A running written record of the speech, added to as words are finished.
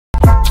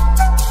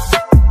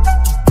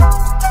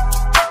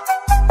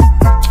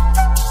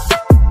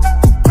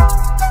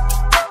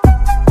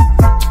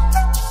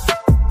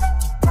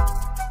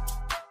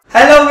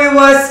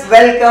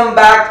welcome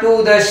back to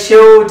the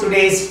show.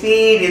 Today's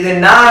feed is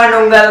naan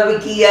ungal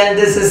Vicky and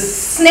this is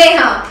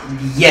Sneha.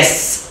 Yes,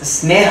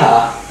 Sneha.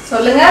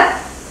 சொல்லுங்க.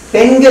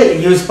 பெண்கள்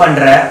use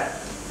பண்ற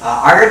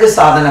அழகு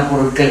சாதன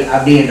பொருட்கள்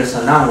அப்படி என்று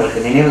சொன்னா உங்களுக்கு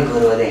நினைவுக்கு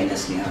வருவது என்ன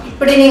ஸ்னேஹா?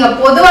 இப்படி நீங்க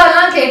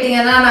பொதுவாலாம்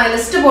கேட்டீங்கன்னா நான்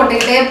லிஸ்ட்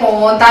போட்டுக்கிட்டே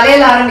போவோம்.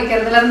 தலையில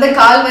ஆரம்பிக்கிறதுல இருந்து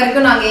கால்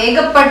வரைக்கும் நாங்க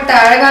ஏகப்பட்ட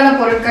அழகான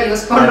பொருட்கள்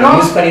யூஸ் பண்றோம்.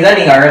 யூஸ் பண்ணி தான்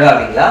நீங்க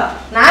அழகாவீங்களா?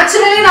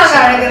 நேச்சுரலி நாங்க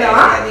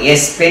அழகுதான்.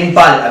 எஸ்,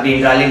 பெண்பால்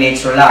அப்படின்றாலே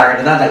நேச்சுரலா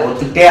அழகுதான், அதை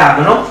ஒத்துக்கிட்டே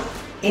ஆகணும்.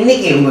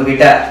 இன்னைக்கு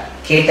உங்ககிட்ட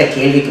கேட்ட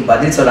கேள்விக்கு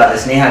பதில் சொல்லாத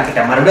ஸ்னேஹா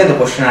கிட்ட மறுபடியும் இந்த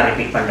கொஸ்டினை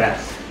ரிப்பீட் பண்றேன்.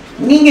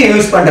 நீங்க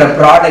யூஸ் பண்ற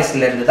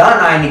ப்ராடக்ட்ஸ்ல இருந்து தான்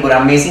நான் இன்னைக்கு ஒரு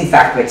அமேசிங்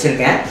ஃபேக்ட்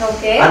வச்சிருக்கேன்.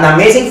 அந்த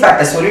அமேசிங்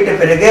ஃபேக்ட்டை சொல்லிட்ட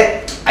பிறகு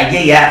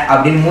ஐயா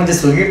அப்படின்னு மூஞ்சி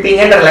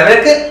சொல்லிப்பீங்கன்ற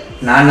லெவலுக்கு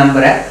நான்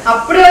நம்புறேன்.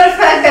 அப்படி ஒரு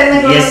ஃபேக்ட்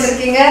என்ன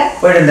கொடுத்திருக்கீங்க?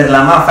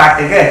 போயிடுறலாமா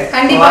ஃபேக்ட்டுக்கு?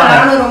 கண்டிப்பா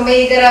நானும் ரொம்ப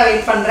ஈகரா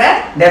வெயிட் பண்றேன்.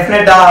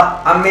 டெஃபினட்டா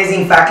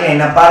அமேசிங் ஃபேக்ட்ல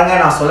என்ன பாருங்க,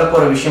 நான் சொல்ல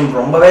போற விஷயம்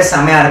ரொம்பவே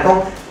செமையா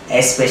இருக்கும்.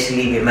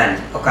 Especially women.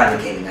 உட்கார்ந்து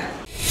கேளுங்க.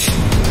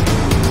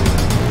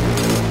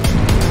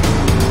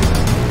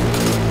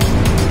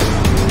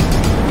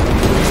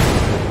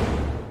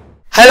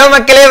 ஹலோ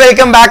மக்களே,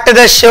 welcome back to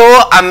the show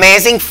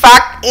amazing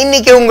fact.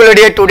 இன்னைக்கு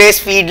உங்களுடைய டுடேஸ்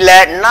ஃபீட்ல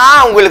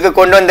நான் உங்களுக்கு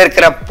கொண்டு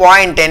வந்திருக்கிற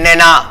பாயிண்ட்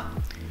என்னன்னா,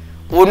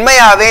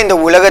 உண்மையாவே இந்த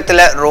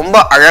உலகத்துல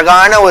ரொம்ப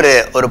அழகான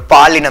ஒரு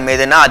பாலினம்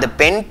எதுனா அது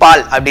பெண்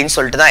பால் அப்படின்னு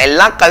சொல்லிட்டு தான்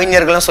எல்லா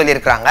கவிஞர்களும்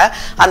சொல்லியிருக்கிறாங்க.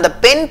 அந்த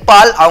பெண்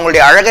பால்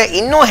அவங்களுடைய அழகை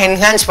இன்னும்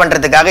என்ஹான்ஸ்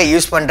பண்றதுக்காக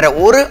யூஸ் பண்ற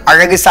ஒரு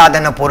அழகு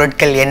சாதன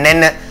பொருட்கள்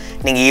என்னன்னு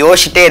நீங்க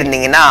யோசிச்சுட்டே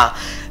இருந்தீங்கன்னா,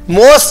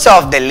 most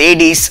of the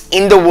ladies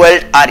in the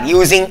world are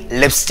using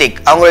lipstick.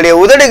 அவங்களுடைய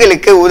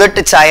உதடுகளுக்கு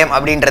உதட்டு சாயம்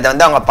அப்படின்றத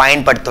வந்து அவங்க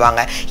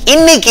பயன்படுத்துவாங்க.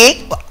 இன்னைக்கு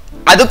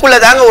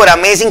அதுக்குள்ளதாங்க ஒரு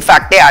அமேசிங்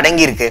ஃபேக்டே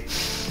அடங்கி இருக்கு.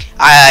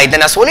 இதை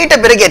நான் சொல்லிட்ட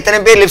பிறகு எத்தனை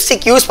பேர்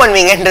லிப்ஸ்டிக் யூஸ்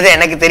பண்ணுவீங்கன்றது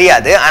எனக்கு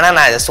தெரியாது, ஆனா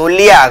நான் இதை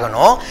சொல்லியே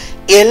ஆகணும்.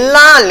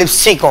 எல்லா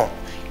லிப்ஸ்டிக்கும்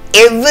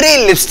every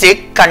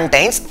lipstick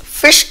contains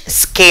fish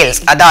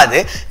scales, அதாவது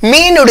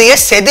மீனுடைய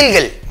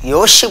செதில்கள்.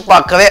 யோசிச்சு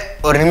பார்க்கவே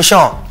ஒரு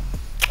நிமிஷம்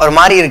ஒரு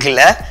மாதிரி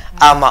இருக்குல்ல?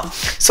 ஆமா.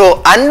 சோ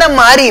அந்த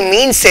மாதிரி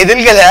மீன்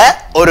செதில்களை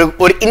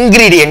ஒரு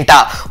இன்கிரீடியண்டா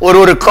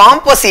ஒரு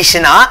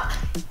காம்போசிஷனா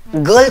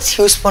கேர்ள்ஸ்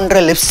யூஸ் பண்ற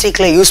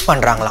லிப்ஸ்டிக்ல யூஸ்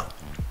பண்றாங்களாம்.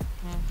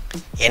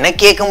 எனக்கு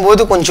கேட்கும்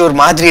போது கொஞ்சம் ஒரு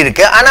மாதிரி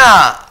இருக்கு, ஆனா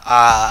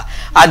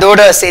அதோட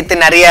சேர்த்து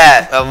நிறைய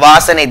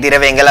வாசனை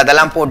திரவியங்கள்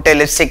அதெல்லாம் போட்டு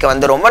லிப்ஸ்டிக்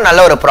வந்து ரொம்ப நல்ல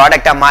ஒரு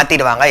ப்ராடக்டா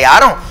மாத்திடுவாங்க.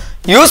 யாரும்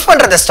யூஸ்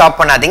பண்றதை ஸ்டாப்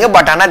பண்ணாதீங்க.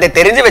 பட் ஆனா அதை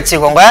தெரிஞ்சு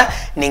வச்சுக்கோங்க,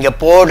 நீங்க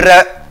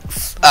போடுற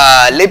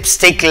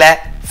லிப்ஸ்டிக்ல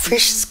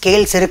ஃபிஷ்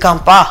ஸ்கேல்ஸ்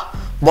இருக்காம்பா.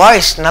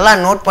 பாய்ஸ் நல்லா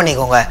நோட்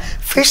பண்ணிக்கோங்க,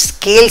 ஃபிஷ்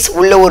ஸ்கேல்ஸ்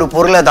உள்ள ஒரு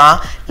பொருளை தான்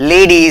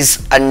லேடிஸ்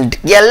அண்ட்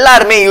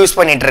எல்லாருமே யூஸ்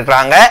பண்ணிட்டு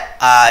இருக்கிறாங்க.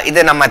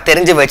 இதை நம்ம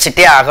தெரிஞ்சு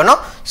வச்சுட்டே ஆகணும்.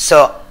 ஸோ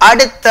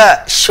அடுத்த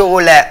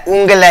ஷோல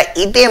உங்களை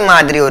இதே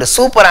மாதிரி ஒரு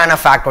சூப்பரான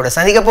ஃபேக்டோட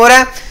சந்திக்க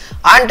போறேன்.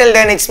 Until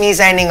then, it's me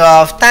signing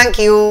off. Thank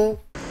you.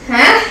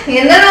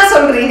 என்னன்னா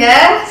சொல்றீங்க?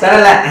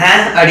 சரல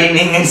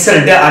அப்படின்னு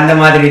சொல்லிட்டு அந்த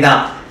மாதிரி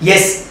தான்.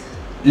 எஸ்,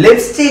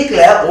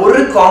 லிப்ஸ்டிக்ல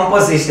ஒரு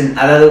காம்போசிஷன்,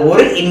 அதாவது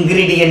ஒரு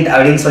இன்கிரீடியன்ட்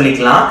அப்படின்னு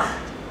சொல்லிக்கலாம்.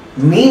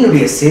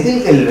 மீனுடைய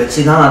செதில்கள்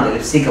வச்சுதான் அந்த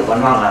லிப்ஸ்டிக்கை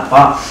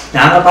பண்ணுவாங்களாப்பா.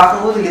 நாங்க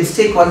பார்க்கும்போது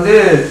லிப்ஸ்டிக் வந்து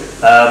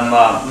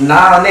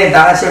நான் வந்து என்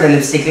தங்கச்சியோட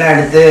லிப்ஸ்டிக்லாம்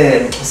எடுத்து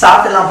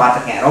சாப்பிட்டுலாம்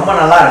பார்த்துருக்கேன். ரொம்ப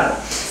நல்லா இருக்கும்.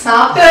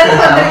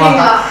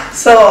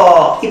 ஸோ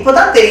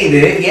இப்போதான்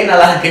தெரியுது ஏன்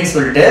நல்லா இருக்குன்னு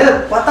சொல்லிட்டு.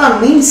 பார்த்தா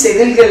மீன்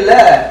செதில்கள்ல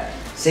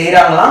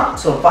செய்யறாங்களாம்.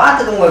 ஸோ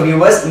பார்த்துக்கோங்க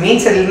வியூவர்ஸ்,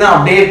 மீன் செதில் தான்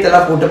அப்படியே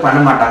எடுத்துலாம் போட்டு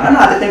பண்ண மாட்டாங்க.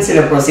 அதுக்குன்னு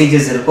சில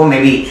ப்ரொசீஜர்ஸ் இருக்கும்.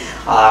 மேபி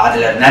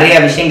அதுல நிறைய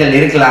விஷயங்கள்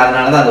இருக்கலாம்.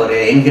 அதனாலதான் அது ஒரு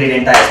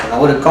இன்கிரீடியண்டா யூஸ்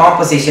பண்ணாங்க. ஒரு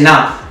காம்போசிஷனா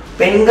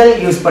பெண்கள்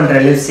யூஸ் பண்ற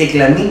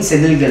லிப்ஸ்டிக்ல மீன்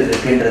செதில்கள்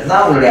இருக்குன்றது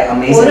தான் உங்களுடைய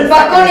அமேசிங். ஒரு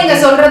பக்கம் நீங்க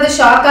சொல்றது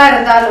ஷாக்கா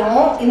இருந்தாலும்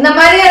இந்த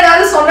மாதிரி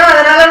ஏதாவது சொன்னா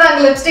அதனால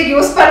நாங்க லிப்ஸ்டிக்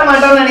யூஸ் பண்ண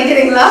மாட்டோம்னு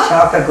நினைக்கிறீங்களா?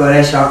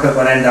 ஷாக்க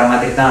குறைன்ற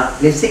மாதிரி தான்.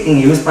 லிப்ஸ்டிக்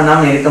நீங்க யூஸ்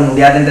பண்ணாம இருக்க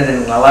முடியாதுன்றது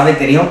எனக்கு நல்லாவே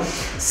தெரியும்.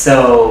 ஸோ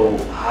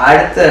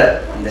அடுத்த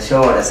இந்த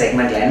ஷோவோட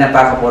செக்மெண்ட்ல என்ன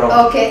பார்க்க போறோம்?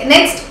 Okay,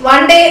 next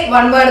one day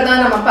one word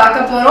தான் நம்ம பார்க்க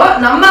போறோம்.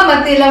 நம்ம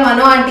மத்தியில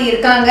மனோ ஆண்டி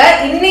இருக்காங்க.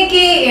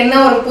 இன்னைக்கு என்ன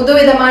ஒரு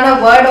புதுவிதமான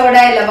வேர்டோட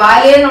இல்ல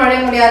வாயிலே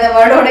நுழைய முடியாத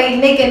வேர்டோட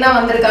இன்னைக்கு என்ன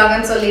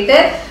வந்திருக்காங்கன்னு சொல்லிட்டு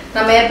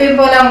நம்ம எப்பயும்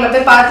போல அவங்கள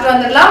போய் பார்த்துட்டு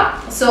வந்துடலாம்.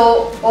 So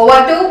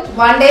over to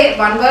one day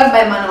one word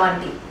by Mano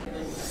aunty.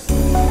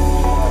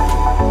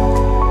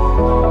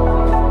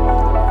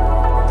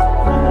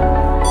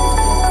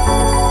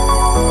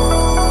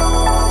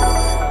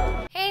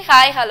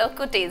 Hi, hello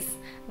cuties.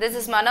 This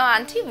is Mano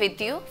Auntie with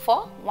you for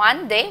one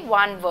day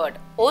one word.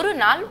 ஒரு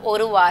நாள்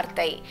ஒரு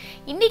வார்த்தை.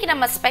 இன்னைக்கு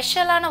நம்ம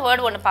ஸ்பெஷலான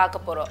வேர்ட் ஒன்று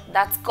பார்க்க போறோம்.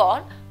 That's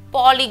called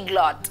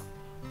polyglot.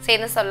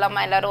 சேர்ந்து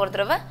சொல்லலாமா எல்லாரும் ஒரு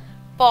தடவை?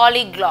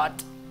 Polyglot.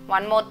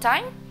 One more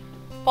time.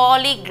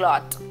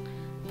 Polyglot.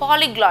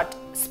 Polyglot.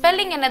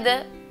 Spelling என்னது?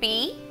 P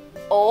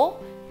O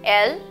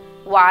L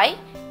Y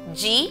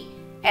G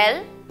L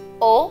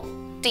O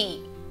T.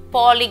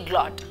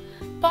 Polyglot.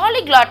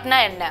 Polyglotனா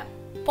என்ன?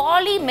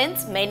 Poly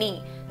means many.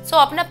 So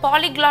apna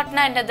polyglot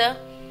na enadhu?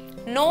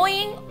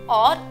 Knowing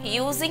or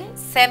using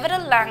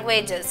several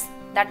languages,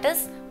 that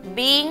is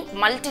being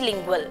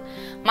multilingual.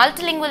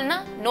 Multilingual na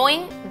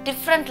knowing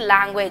different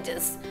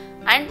languages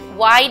and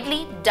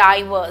widely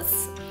diverse.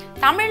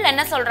 Tamil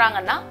enna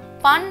solranga na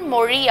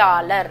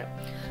பன்மொழியாளர்.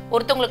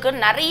 ஒருத்தங்களுக்கு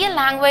நிறைய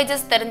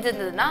languages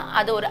தெரிஞ்சிருந்ததுன்னா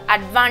அது ஒரு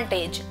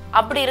advantage.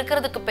 அப்படி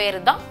இருக்கிறதுக்கு பேர்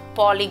தான்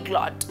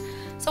பாலிக்ளாட்.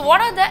 So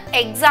what are the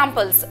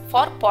examples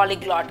for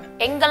பாலிக்ளாட்?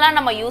 எங்கெல்லாம்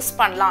நம்ம யூஸ்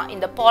பண்ணலாம்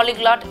இந்த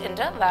பாலிக்ளாட்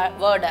என்ற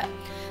வேர்டை?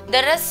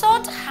 The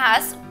resort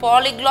has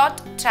polyglot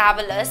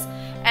travelers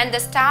and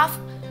the staff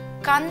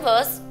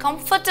converse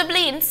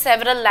comfortably in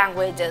several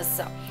languages.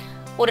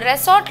 ஒரு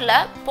ரெசார்ட்ல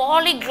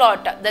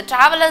பாலிக்ளாட், the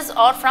travelers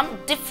are from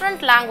different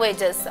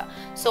languages.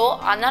 So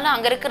அதனால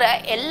அங்க இருக்கிற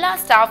எல்லா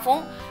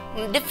ஸ்டாஃபும்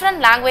different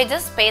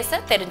languages பேச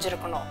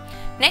தெரிஞ்சிருக்கணும்.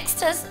 Next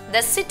is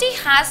the city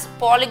has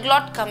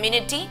polyglot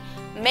community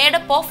made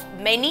up of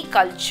many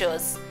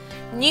cultures.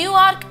 New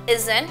York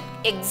is an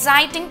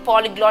exciting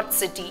polyglot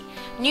city.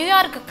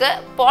 நியூயார்க்குக்கு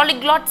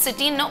பாலிக்ளாட்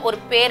சிட்டின்னு ஒரு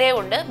பேரே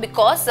உண்டு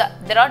because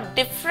there are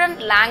different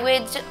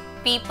language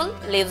people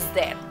lives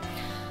there.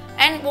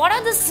 And what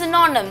are the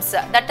synonyms?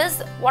 That is,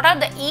 what are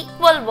the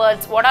equal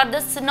words? What are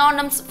the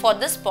synonyms for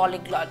this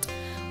polyglot?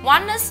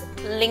 One is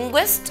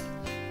linguist,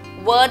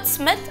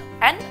 wordsmith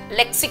and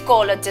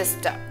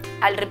lexicologist.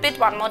 I'll repeat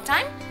one more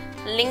time.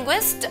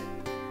 Linguist,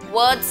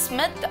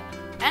 wordsmith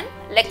and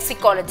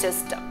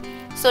lexicologist.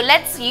 So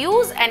let's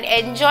use and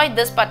enjoy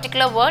this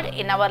particular word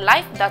in our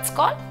life. That's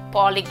called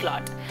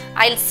polyglot.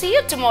 I'll see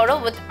you tomorrow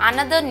with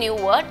another new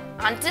word.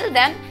 Until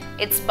then,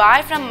 it's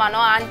bye from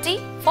Mano Auntie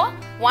for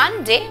One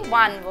Day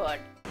One Word.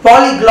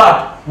 Polyglot.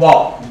 Wow,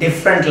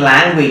 different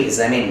languages.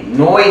 I mean,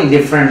 knowing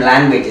different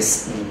languages.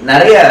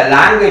 நிறைய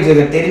language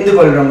தெரிந்து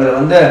கொள்றவங்க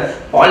வந்து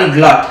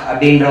பாலிக்ளாட்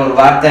அப்படின்ற ஒரு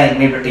வார்த்தை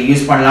இனிமேல்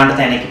use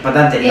பண்ணலாம்னு எனக்கு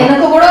இப்பதான் தெரியும்.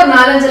 எனக்கு கூட ஒரு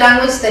 4-5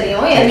 லாங்குவேஜ்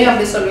தெரியும். என்னையும்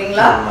அப்படி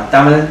சொல்வீங்களா?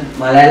 தமிழ்,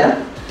 மலையாளம்,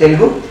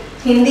 தெலுங்கு,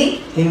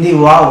 ஹிந்தி.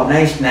 Wow,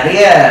 nice.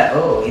 நிறைய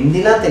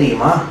ஹிந்திலாம்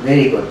தெரியுமா?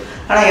 Very good.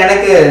 ஆனா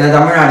எனக்கு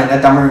தமிழ்நாடுங்க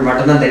தமிழ்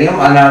மட்டும் தான் தெரியும்.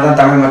 அதனால தான்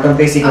தமிழ் மட்டும்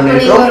பேசிக்கொண்டு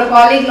இருக்கோம். ஒரு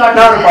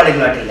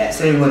பாலிக்ளாட் இல்ல.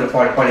 சோ இவங்க ஒரு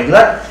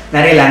பாலிக்ளாட்,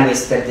 நிறைய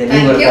லாங்குவேஜ் தெரிஞ்சு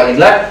நீங்க ஒரு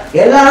பாலிக்ளாட்,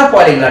 எல்லாரும்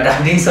பாலிக்ளாட்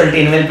அப்படின்னு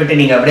சொல்லிட்டு இனிமேல் போட்டு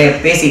நீங்க அப்படியே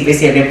பேசி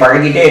அப்படியே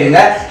பழகிட்டே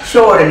இருங்க.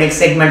 ஷோவோட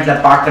நெக்ஸ்ட் செக்மெண்ட்ல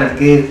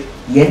பாக்குறதுக்கு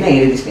என்ன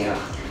இருக்கு ஸ்னேகா?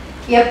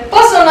 எப்ப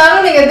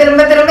சொன்னாலும் நீங்க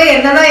திரும்ப திரும்ப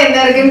என்ன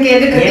இருக்குன்னு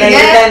கேட்டுட்டு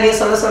இருக்கீங்க. நீ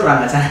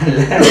சொல்றாங்க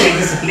சேனல்ல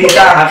நீங்க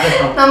சொல்லிட்டா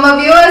நம்ம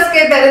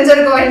வியூவர்ஸ்க்கே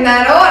தெரிஞ்சிருக்கும்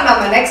இந்நேரம்.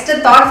 நம்ம நெக்ஸ்ட்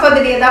தாட் ஃபார்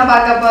தி டே தான்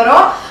பார்க்க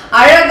போறோம்.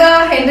 அழகா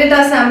ஹென்ரிட்டா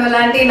சாமுவல்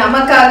ஆண்டி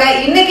நமக்காக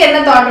இன்னைக்கு என்ன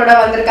தாட்டோட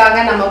வந்திருக்காங்க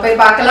நம்ம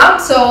போய் பார்க்கலாம்.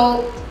 சோ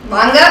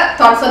வாங்க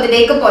தாட் ஃபார் தி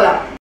டேக்கு போலாம்.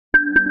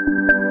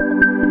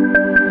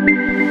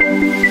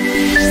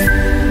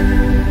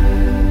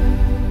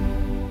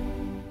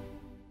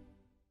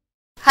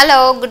 Hello,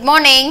 good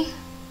morning.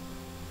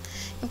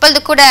 இப்பொழுது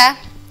கூட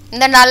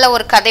இந்த நாளில்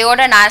ஒரு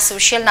கதையோட நான்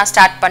விஷயம் நான்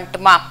ஸ்டார்ட்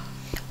பண்ணட்டுமா?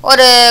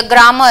 ஒரு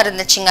கிராமம்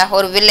இருந்துச்சுங்க,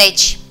 ஒரு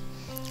வில்லேஜ்.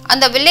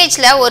 அந்த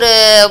வில்லேஜில் ஒரு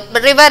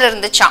ரிவர்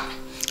இருந்துச்சான்.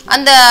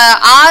 அந்த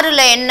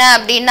ஆறில் என்ன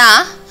அப்படின்னா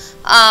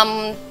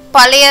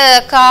பழைய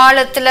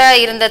காலத்தில்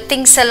இருந்த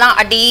திங்ஸ் எல்லாம்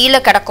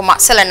அடியில் கிடக்குமா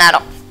சில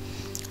நேரம்.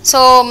 ஸோ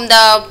இந்த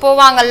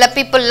போவாங்கல்ல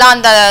பீப்புளெலாம்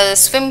அந்த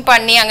ஸ்விம்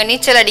பண்ணி அங்கே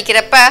நீச்சல்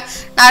அடிக்கிறப்ப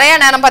நிறையா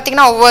நேரம்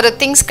பார்த்திங்கன்னா ஒவ்வொரு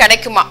திங்ஸ்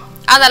கிடைக்குமா,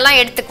 அதெல்லாம்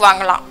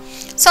எடுத்துக்குவாங்களாம்.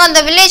 ஸோ அந்த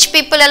வில்லேஜ்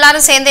பீப்புள்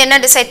எல்லாரும் சேர்ந்து என்ன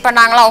டிசைட்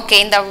பண்ணாங்களாம், ஓகே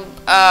இந்த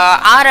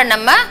ஆறை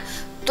நம்ம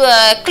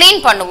க்ளீன்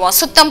பண்ணுவோம்,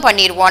 சுத்தம்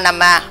பண்ணிடுவோம்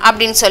நம்ம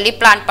அப்படின்னு சொல்லி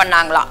பிளான்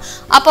பண்ணாங்களாம்.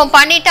 அப்போ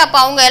பண்ணிவிட்டு அப்போ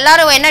அவங்க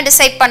எல்லாரும் என்ன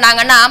டிசைட்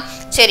பண்ணாங்கன்னா,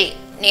 சரி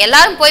நீ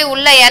எல்லாரும் போய்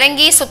உள்ளே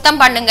இறங்கி சுத்தம்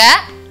பண்ணுங்க,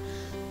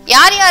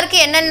 யார் யாருக்கு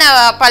என்னென்ன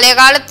பழைய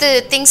காலத்து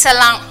திங்ஸ்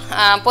எல்லாம்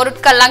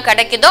பொருட்கள்லாம்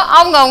கிடைக்குதோ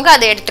அவங்கவுங்க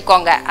அதை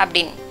எடுத்துக்கோங்க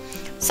அப்படின்னு.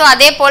 ஸோ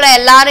அதே போல்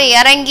எல்லாரும்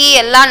இறங்கி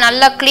எல்லாம்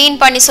நல்லா க்ளீன்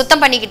பண்ணி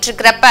சுத்தம் பண்ணிக்கிட்டு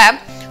இருக்கிறப்ப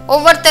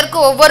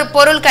ஒவ்வொருத்தருக்கும் ஒவ்வொரு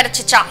பொருள்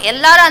கிடச்சிச்சான்.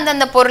 எல்லாரும்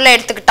அந்தந்த பொருளை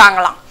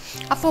எடுத்துக்கிட்டாங்களாம்.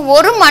 அப்போ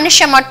ஒரு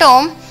மனுஷன்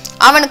மட்டும்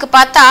அவனுக்கு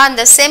பார்த்தா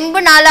அந்த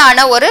செம்புனால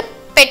ஆன ஒரு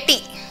பெட்டி,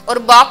 ஒரு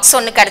பாக்ஸ்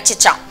ஒன்று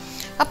கிடச்சிச்சான்.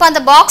 அப்போ அந்த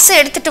பாக்ஸை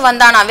எடுத்துகிட்டு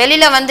வந்தானா.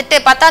 வெளியில் வந்துட்டு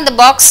பார்த்தா அந்த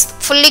பாக்ஸ்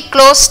ஃபுல்லி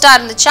க்ளோஸ்டாக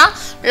இருந்துச்சான்,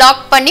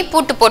 லாக் பண்ணி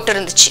பூட்டு போட்டு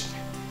இருந்துச்சு.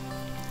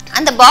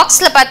 அந்த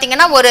பாக்ஸில்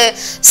பார்த்தீங்கன்னா ஒரு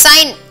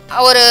சைன்,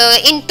 ஒரு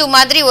இன்ட்டு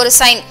மாதிரி ஒரு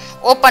சைன்,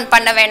 ஓப்பன்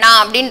பண்ண வேணாம்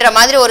அப்படின்ற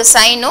மாதிரி ஒரு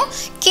சைனும்,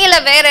 கீழே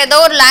வேறு ஏதோ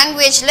ஒரு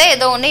லாங்குவேஜில்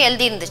ஏதோ ஒன்று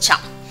எழுதி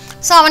இருந்துச்சான்.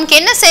 ஸோ அவனுக்கு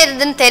என்ன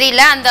செய்யறதுன்னு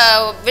தெரியல. அந்த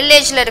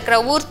வில்லேஜில் இருக்கிற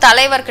ஊர்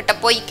தலைவர்கிட்ட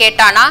போய்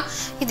கேட்டானா,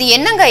 இது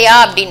என்னங்கய்யா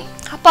அப்படின்னு.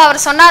 அப்போ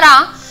அவர்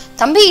சொன்னாராம்,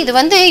 தம்பி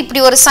இது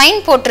இப்படி ஒரு சைன்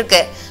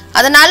போட்டிருக்கு,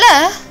 அதனால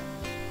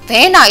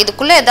வேணாம்,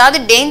 இதுக்குள்ளே ஏதாவது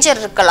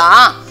டேஞ்சர்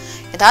இருக்கலாம்,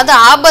 ஏதாவது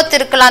ஆபத்து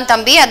இருக்கலாம்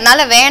தம்பி,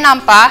 அதனால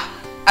வேணாம்ப்பா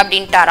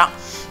அப்படின்ட்டாராம்.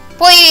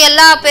 போய்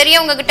எல்லா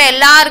பெரியவங்க கிட்ட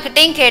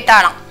எல்லாருக்கிட்டையும்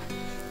கேட்டாராம்.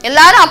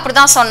 எல்லாரும்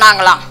அப்படிதான்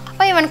சொன்னாங்களாம்.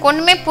 அப்போ இவனுக்கு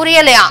ஒன்றுமே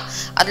புரியலையாம்,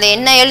 அதில்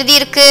என்ன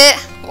எழுதியிருக்கு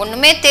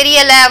ஒன்றுமே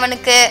தெரியலை.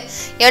 அவனுக்கு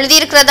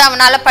எழுதியிருக்கிறத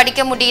அவனால்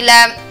படிக்க முடியல,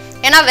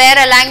 ஏன்னா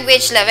வேறு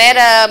லாங்குவேஜில்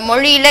வேறு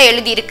மொழியில்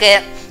எழுதியிருக்கு.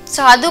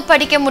 ஸோ அது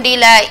படிக்க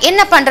முடியல,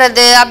 என்ன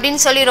பண்ணுறது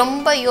அப்படின்னு சொல்லி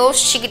ரொம்ப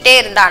யோசிச்சுக்கிட்டே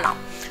இருந்தானாம்.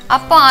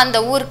 அப்போ அந்த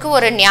ஊருக்கு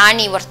ஒரு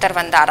ஞானி ஒருத்தர்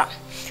வந்தாராம்.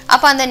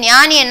 அப்போ அந்த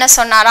ஞானி என்ன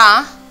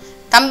சொன்னாராம்,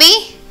 தம்பி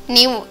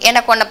நீ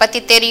எனக்கு உன்னை பற்றி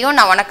தெரியும்,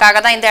 நான்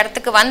உனக்காக தான் இந்த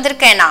இடத்துக்கு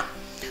வந்திருக்கேனா,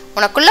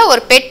 உனக்குள்ளே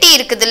ஒரு பெட்டி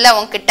இருக்குதுல்ல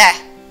உன்கிட்ட,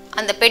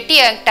 அந்த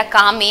பெட்டியை என்கிட்ட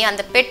காமி,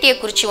 அந்த பெட்டியை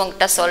குறித்து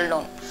உன்கிட்ட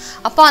சொல்லணும்.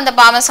 அப்போ அந்த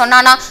பாவன்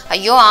சொன்னானா,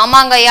 ஐயோ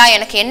ஆமாங்கய்யா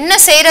எனக்கு என்ன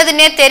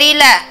செய்யறதுன்னே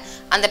தெரியல,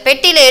 அந்த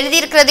பெட்டியில்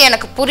எழுதியிருக்கிறது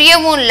எனக்கு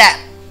புரியவும் இல்லை,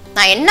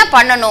 நான் என்ன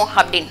பண்ணணும்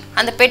அப்படின்னு.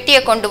 அந்த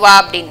பெட்டியை கொண்டு வா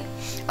அப்படின்னு.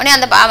 உடனே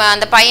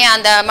அந்த பையன்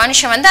அந்த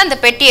மனுஷன் வந்து அந்த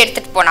பெட்டியை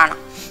எடுத்துட்டு போனானா.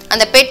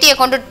 அந்த பெட்டியை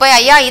கொண்டுட்டு போய்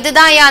ஐயா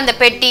இதுதான் ஐயா அந்த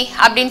பெட்டி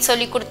அப்படின்னு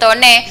சொல்லி கொடுத்த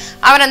உடனே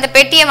அவர் அந்த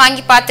பெட்டியை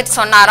வாங்கி பார்த்துட்டு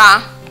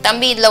சொன்னாராம்,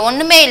 தம்பி இதில்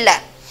ஒன்றுமே இல்லை,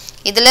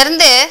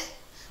 இதிலிருந்து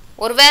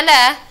ஒருவேளை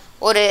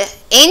ஒரு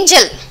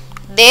ஏஞ்சல்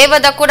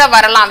தேவதை கூட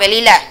வரலாம்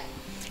வெளியில்,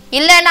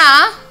 இல்லைன்னா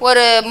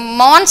ஒரு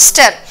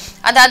மான்ஸ்டர்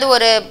அதாவது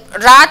ஒரு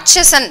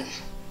ராட்சசன்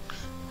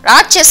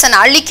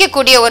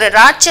அழிக்கக்கூடிய ஒரு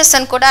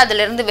ராட்சசன் கூட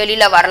அதிலிருந்து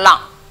வெளியில்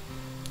வரலாம்,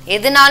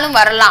 எதுனாலும்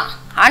வரலாம்.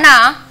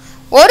 ஆனால்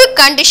ஒரு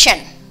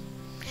கண்டிஷன்,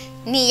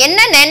 நீ என்ன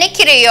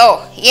நினைக்கிறையோ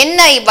என்ன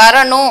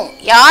வரணும்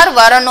யார்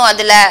வரணும்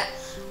அதில்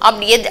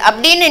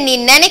அப்படின்னு நீ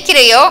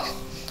நினைக்கிறையோ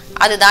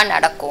அதுதான்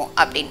நடக்கும்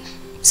அப்படின்னு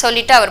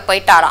சொல்லிட்டு அவர்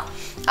போயிட்டாராம்.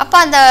 அப்போ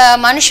அந்த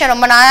மனுஷன்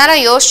ரொம்ப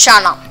நேரம்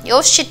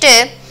யோசிச்சுட்டு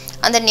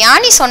அந்த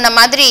ஞானி சொன்ன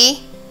மாதிரி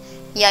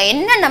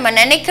என்ன நம்ம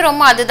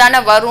நினைக்கிறோமோ அதுதானே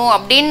வரும்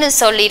அப்படின்னு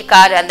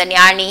சொல்லியிருக்காரு அந்த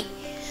ஞானி.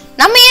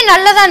 நம்ம ஏன்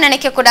நல்லதா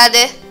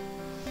நினைக்கக்கூடாது?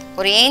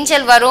 ஒரு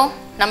ஏஞ்சல் வரும்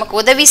நமக்கு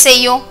உதவி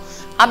செய்யும்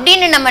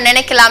அப்படின்னு நம்ம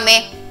நினைக்கலாமே.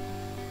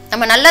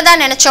 நம்ம நல்லதா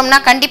நினைச்சோம்னா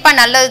கண்டிப்பாக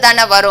நல்லது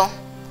தானே வரும்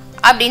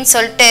அப்படின்னு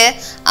சொல்லிட்டு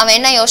அவன்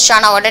என்ன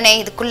யோசிச்சானா, உடனே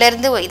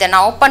இதுக்குள்ளேருந்து இதை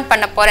நான் ஓப்பன்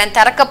பண்ண போகிறேன்,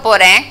 திறக்க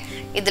போகிறேன்,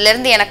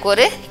 இதுலேருந்து எனக்கு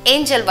ஒரு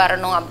ஏஞ்சல்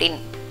வரணும் அப்படின்னு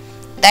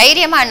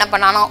தைரியமாக என்ன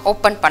பண்ணானா,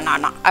 ஓப்பன்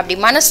பண்ணானா. அப்படி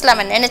மனசில்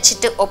அவன்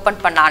நினச்சிட்டு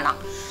ஓப்பன் பண்ணானா.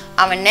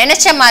 அவன்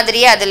நினச்ச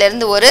மாதிரியே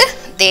அதுலேருந்து ஒரு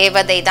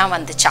தேவதை தான்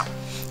வந்துச்சான்.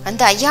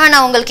 வந்து ஐயா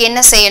நான் உங்களுக்கு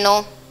என்ன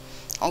செய்யணும்,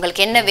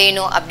 உங்களுக்கு என்ன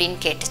வேணும் அப்படின்னு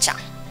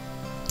கேட்டுச்சான்.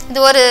 இது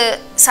ஒரு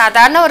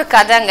சாதாரண ஒரு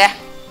கதைங்க,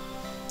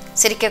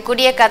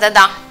 சிரிக்கக்கூடிய கதை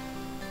தான்,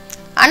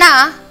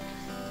 ஆனால்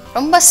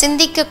ரொம்ப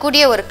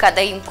சிந்திக்கக்கூடிய ஒரு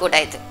கதையும் கூட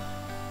இது.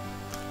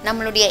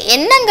 நம்மளுடைய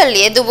எண்ணங்கள்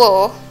எதுவோ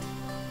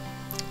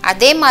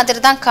அதே மாதிரி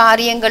தான்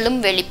காரியங்களும்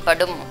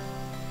வெளிப்படும்.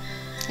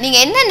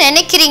 நீங்கள் என்ன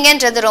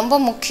நினைக்கிறீங்கன்றது ரொம்ப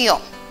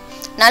முக்கியம்.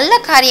 நல்ல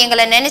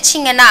காரியங்களை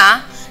நினச்சிங்கன்னா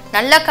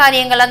நல்ல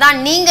காரியங்களை தான்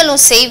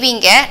நீங்களும்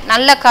செய்வீங்க,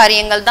 நல்ல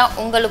காரியங்கள் தான்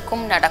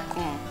உங்களுக்கும்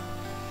நடக்கும்.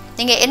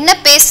 நீங்கள் என்ன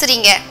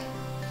பேசுகிறீங்க,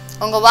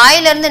 உங்கள்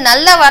வாயிலிருந்து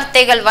நல்ல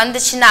வார்த்தைகள்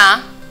வந்துச்சுன்னா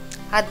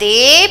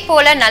அதே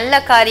போல் நல்ல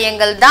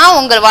காரியங்கள் தான்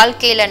உங்கள்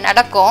வாழ்க்கையில்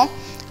நடக்கும்.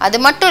 அது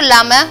மட்டும்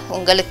இல்லாமல்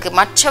உங்களுக்கு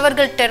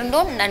மற்றவர்கள்ட்ட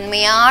இருந்தும்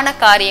நன்மையான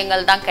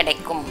காரியங்கள் தான்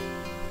கிடைக்கும்.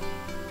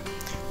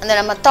 அந்த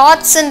நம்ம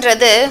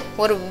தாட்ஸுன்றது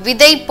ஒரு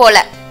விதை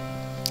போல,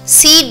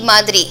 சீட்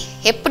மாதிரி.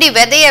 எப்படி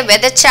விதைய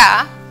விதைச்சா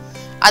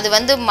அது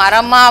வந்து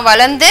மரமாக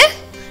வளர்ந்து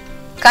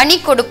கனி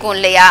கொடுக்கும்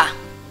இல்லையா,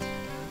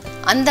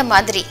 அந்த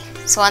மாதிரி.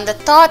 ஸோ அந்த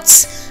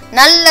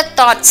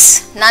தாட்ஸ்,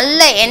 நல்ல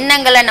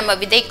எண்ணங்களை நம்ம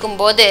விதைக்கும்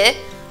போது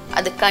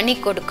அது கனி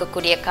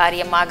கொடுக்கக்கூடிய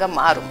காரியமாக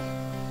மாறும்.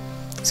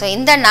 ஸோ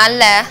இந்த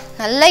நாளில்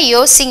நல்லா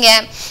யோசிங்க.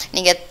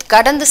 நீங்கள்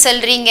கடந்து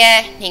செல்றீங்க,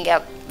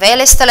 நீங்கள்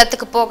வேலை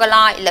ஸ்தலத்துக்கு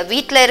போகலாம், இல்லை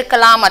வீட்டில்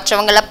இருக்கலாம்,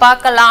 மற்றவங்களை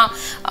பார்க்கலாம்,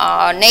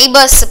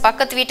 நெய்பர்ஸ்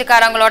பக்கத்து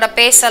வீட்டுக்காரங்களோட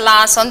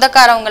பேசலாம்,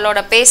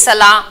 சொந்தக்காரவங்களோட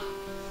பேசலாம்.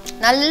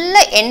 நல்ல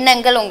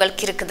எண்ணங்கள்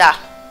உங்களுக்கு இருக்குதா?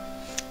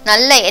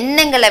 நல்ல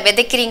எண்ணங்களை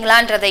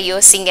விதைக்கிறீங்களான்றதை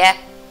யோசிங்க.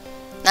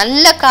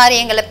 நல்ல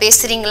காரியங்களை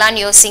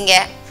பேசுகிறீங்களான்னு யோசிங்க.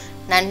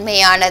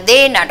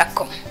 நன்மையானதே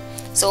நடக்கும்.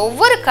 ஸோ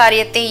ஒவ்வொரு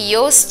காரியத்தையும்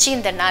யோசித்து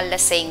இந்த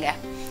நாளில் செய்யுங்க.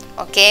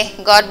 Okay,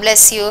 God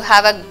bless you,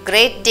 have a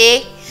great day.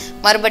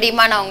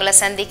 மறுபடியும் நான் உங்களை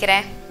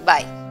சந்திக்கிறேன்.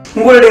 பாய்.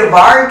 உங்களுடைய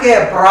வாழ்க்கையை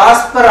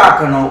ப்ராஸ்பர்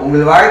ஆக்கணும்.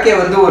 உங்கள் வாழ்க்கையை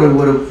வந்து ஒரு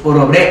ஒரு ஒரு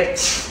அப்படியே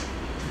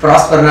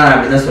ப்ராஸ்பர்னா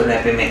அப்படிதான் சொல்றேன்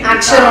எப்பயுமே.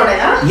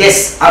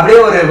 எஸ், அப்படியே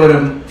ஒரு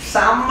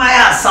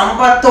செம்மையா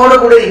சம்பத்தோட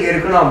கூட நீங்க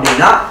இருக்கணும்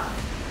அப்படின்னா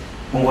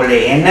உங்களுடைய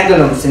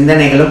எண்ணங்களும்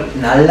சிந்தனைகளும்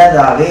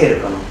நல்லதாவே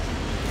இருக்கணும்.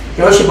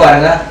 யோசிச்சு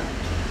பாருங்க,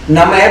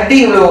 நம்ம எப்படி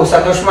இவ்வளவு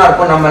சந்தோஷமா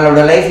இருக்கும்,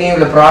 நம்மளோட லைஃப்லயும்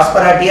இவ்வளவு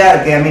ப்ராஸ்பராட்டியா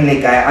இருக்கு. ஐ மீன்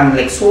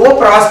லைக் சோ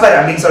ப்ராஸ்பர்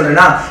அப்படின்னு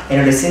சொல்றேன்னா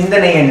என்னுடைய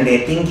சிந்தனை, என்னுடைய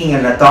திங்கிங்,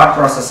 என்னோட தாட்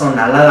ப்ராசஸும்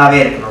நல்லதாவே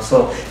இருக்கணும். ஸோ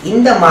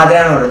இந்த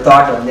மாதிரியான ஒரு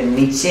தாட் வந்து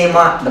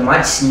நிச்சயமா the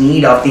much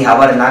need of the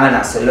hour தாங்க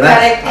நான்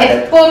சொல்லுவேன்.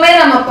 எப்பவுமே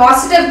நம்ம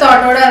பாசிட்டிவ்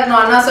தாட்டோட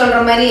இருக்கணும். அண்ணா சொல்ற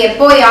மாதிரி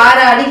எப்போ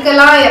யாரை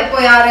அடிக்கலாம், எப்போ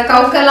யாரை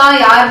கவுக்கலாம்,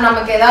 யார்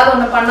நமக்கு ஏதாவது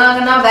ஒண்ணு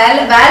பண்ணாங்கன்னா,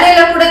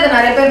 வேலையில கூட இதை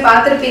நிறைய பேர்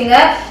பார்த்திருப்பீங்க.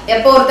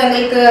 எப்போ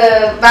ஒருத்தங்களுக்கு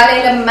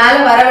வேலையில மேல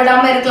வர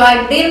விடாம இருக்கலாம்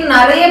இப்படின்னு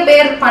நிறைய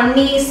பேர்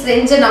பண்ணி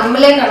செஞ்சு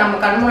நம்மளே நம்ம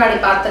கண் முன்னாடி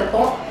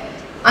பார்த்திருப்போம்.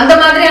 அந்த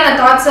மாதிரியான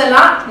தாட்ஸ்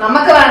எல்லாம்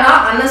நமக்கு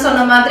வேணாம். அண்ணன்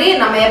சொன்ன மாதிரி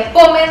நம்ம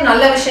எப்பவுமே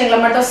நல்ல விஷயங்களை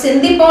மட்டும்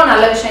சிந்திப்போம்,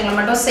 நல்ல விஷயங்களை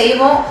மட்டும்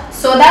செய்வோம்.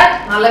 சோ தட்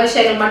நல்ல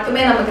விஷயங்கள்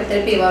மட்டுமே நமக்கு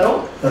திருப்பி வரும்.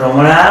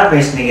 ரொம்ப நேரம்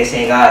பேசுனீங்க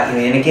சேகா,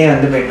 இது எனக்கே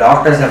வந்து போய்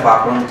டாக்டர்ஸை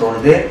பார்க்கணும்னு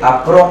தோணுது.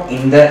 அப்புறம்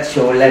இந்த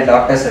ஷோல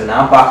டாக்டர்ஸ்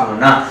நான்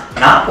பார்க்கணும்னா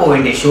நான் போக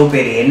வேண்டிய ஷோ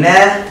பேர் என்ன?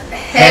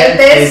 Health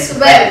is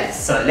wealth.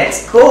 So let's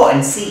go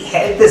and see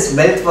health is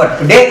wealth for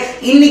today.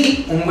 இன்னைக்கு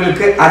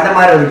உங்களுக்கு அந்த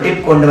மாதிரி ஒரு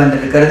டிப் கொண்டு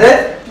வந்திருக்கிறது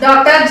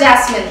டாக்டர்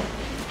ஜாஸ்மின்.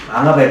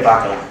 வாங்க போய்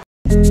பார்க்கலாம்.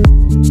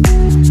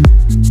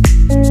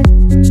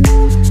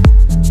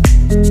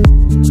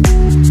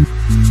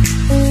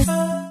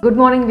 Good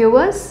morning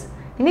viewers.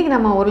 இன்றைக்கி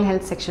நம்ம ஓரல்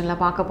ஹெல்த்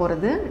செக்ஷனில் பார்க்க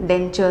போகிறது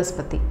டென்ச்சர்ஸ்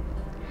பற்றி.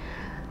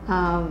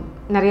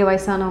 நிறைய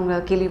வயசானவங்க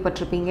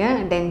கேள்விப்பட்டிருப்பீங்க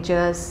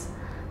டென்ச்சர்ஸ்.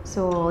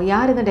 ஸோ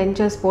யார் இந்த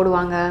டென்ச்சர்ஸ்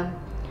போடுவாங்க?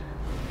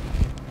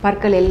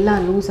 பற்கள்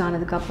எல்லாம் லூஸ்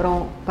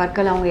ஆனதுக்கப்புறம்,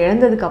 பற்கள் அவங்க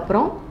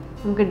இழந்ததுக்கப்புறம்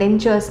நமக்கு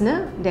டென்ச்சர்ஸ்னு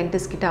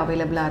டென்டிஸ்ட் கிட்ட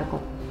அவைலபிளாக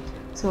இருக்கும்.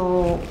 ஸோ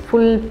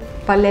ஃபுல்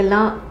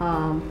பல்லெல்லாம்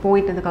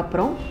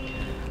போயிட்டதுக்கப்புறம்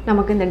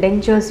நமக்கு இந்த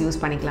டென்ச்சர்ஸ்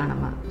யூஸ் பண்ணிக்கலாம்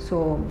நம்ம. ஸோ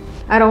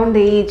அரவுண்ட்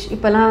த ஏஜ்,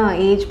 இப்போலாம்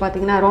ஏஜ்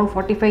பார்த்திங்கன்னா அரவுண்ட்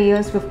 45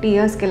 இயர்ஸ் 50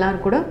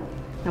 இயர்ஸ்க்கெல்லாம் கூட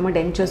நம்ம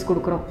டென்ச்சர்ஸ்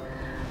கொடுக்குறோம்.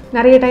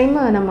 நிறைய டைம்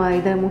நம்ம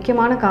இது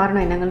முக்கியமான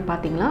காரணம் என்னங்கன்னு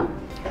பார்த்திங்கன்னா,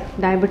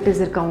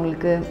 டயபெட்டிஸ்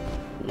இருக்கவங்களுக்கு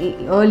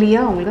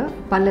ஏர்லியாக அவங்க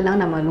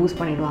பல்லெல்லாம் நம்ம லூஸ்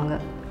பண்ணிவிடுவாங்க.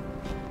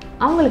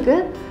 அவங்களுக்கு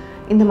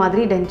இந்த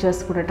மாதிரி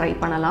டென்ச்சர்ஸ் கூட ட்ரை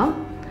பண்ணலாம்.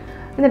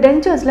 இந்த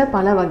டென்ச்சர்ஸில்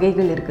பல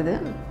வகைகள் இருக்குது.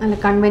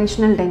 அதில்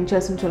கன்வென்ஷனல்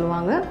டென்ச்சர்ஸ்னு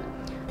சொல்லுவாங்க,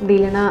 அப்படி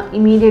இல்லைனா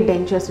இமீடியட்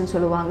டென்ச்சர்ஸ்னு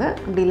சொல்லுவாங்க,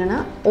 அப்படி இல்லைனா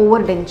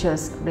ஓவர்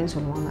டென்ச்சர்ஸ் அப்படின்னு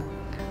சொல்லுவாங்க.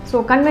 ஸோ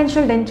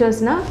கன்வென்ஷனல்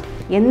டென்ச்சர்ஸ்னால்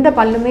எந்த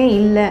பல்லுமே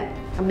இல்லை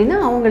அப்படின்னா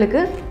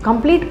அவங்களுக்கு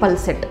கம்ப்ளீட்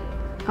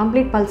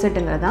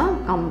பல்செட்டுங்கிறது தான்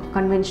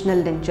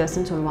கன்வென்ஷனல்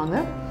டென்ச்சர்ஸ்னு சொல்லுவாங்க.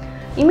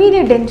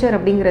 இமீடியட் டென்ச்சர்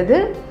அப்படிங்கிறது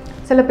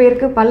சில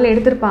பேருக்கு பல்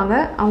எடுத்திருப்பாங்க,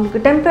 அவங்களுக்கு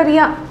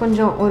டெம்ப்ரரியாக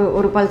கொஞ்சம்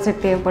ஒரு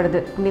பல்செட் தேவைப்படுது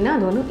அப்படின்னா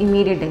அது ஒன்று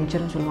இமீடியட்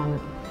டென்ச்சர்னு சொல்லுவாங்க.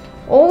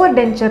 ஓவர்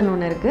டென்ச்சர்னு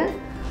ஒன்று இருக்குது.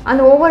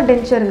 அந்த ஓவர்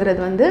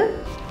டென்ச்சருங்கிறது வந்து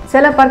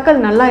சில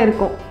பற்கள் நல்லா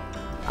இருக்கும்,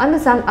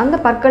 அந்த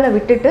பற்களை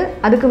விட்டுட்டு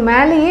அதுக்கு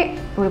மேலேயே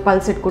ஒரு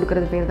பல்செட்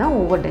கொடுக்கறது பேர் தான்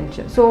ஓவர்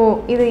டென்ச்சர். ஸோ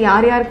இது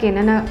யாருக்கு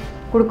என்னென்ன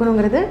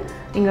கொடுக்கணுங்கிறது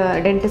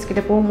நீங்கள் டென்டிஸ்ட்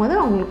கிட்ட போகும்போது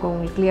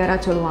உங்களுக்கு கிளியராக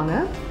சொல்லுவாங்க.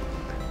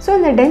 ஸோ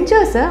இந்த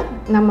டென்ச்சர்ஸை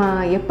நம்ம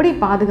எப்படி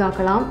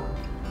பாதுகாக்கலாம்,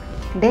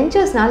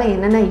 டென்ச்சர்ஸ்னால்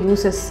என்னென்ன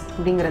யூசஸ்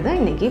அப்படிங்கிறத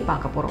இன்றைக்கி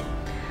பார்க்க போகிறோம்.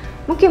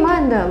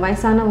 முக்கியமாக இந்த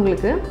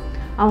வயசானவங்களுக்கு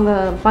அவங்க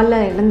பல்லை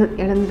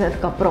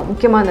இழந்ததுக்கப்புறம்,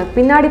 முக்கியமாக அந்த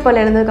பின்னாடி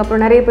பல்லை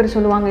இழந்ததுக்கப்புறம் நிறைய பேர்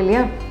சொல்லுவாங்க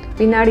இல்லையா,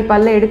 பின்னாடி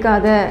பல்லை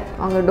எடுக்காத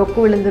அவங்க டொக்கு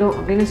விழுந்துரும்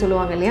அப்படின்னு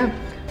சொல்லுவாங்க இல்லையா.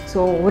 ஸோ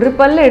ஒரு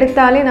பல்லை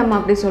எடுத்தாலே நம்ம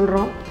அப்படி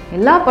சொல்கிறோம்,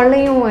 எல்லா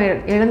பல்லையும்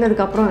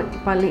இழந்ததுக்கப்புறம்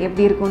பல்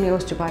எப்படி இருக்கும்னு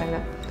யோசிச்சு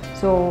பாருங்கள்.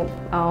 ஸோ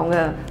அவங்க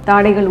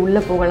தாடைகள்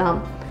உள்ளே போகலாம்,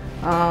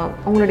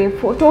 அவங்களுடைய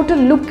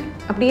டோட்டல் லுக்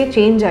அப்படியே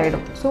சேஞ்ச்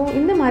ஆகிடும். ஸோ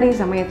இந்த மாதிரி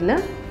சமயத்தில்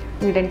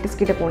நீங்கள்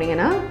டென்டிஸ்ட் கிட்ட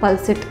போனீங்கன்னா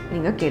பல்செட்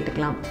நீங்கள்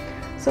கேட்டுக்கலாம்.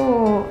 ஸோ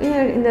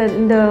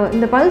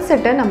இந்த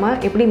பல்செட்டை நம்ம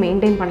எப்படி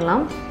மெயின்டைன்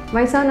பண்ணலாம்,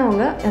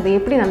 வயசானவங்க அதை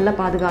எப்படி நல்லா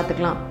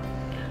பாதுகாத்துக்கலாம்.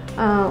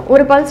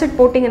 ஒரு பல்செட்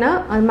போட்டிங்கன்னா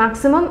அது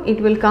maximum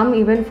it will come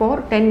even for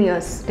 10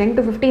 years 10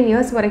 to 15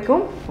 years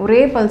வரைக்கும் ஒரே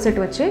பல்செட்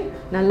வச்சு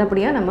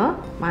நல்லபடியாக நம்ம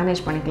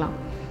மேனேஜ் பண்ணிக்கலாம்.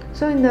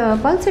 ஸோ இந்த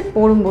பல்செட்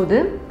போடும்போது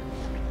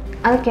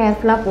அதை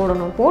கேர்ஃபுல்லாக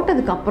போடணும்.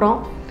 போட்டதுக்கப்புறம்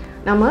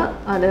நம்ம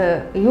அதை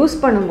யூஸ்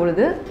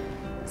பண்ணும்பொழுது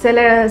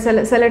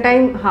சில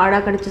டைம்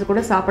ஹார்டாக கடிச்சது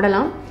கூட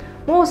சாப்பிடலாம்.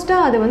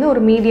 மோஸ்ட்டாக அது வந்து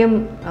ஒரு மீடியம்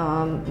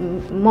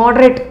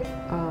மாட்ரேட்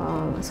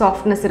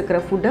சாஃப்ட்னஸ் இருக்கிற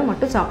ஃபுட்டை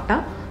மட்டும் சாப்பிட்டா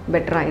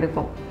பெட்டராக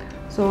இருக்கும்.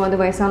 ஸோ அது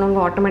வயசானவங்க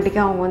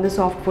ஆட்டோமேட்டிக்காக அவங்க வந்து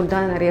சாஃப்ட் ஃபுட்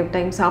தான் நிறைய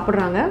டைம்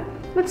சாப்பிட்றாங்க.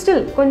 பட்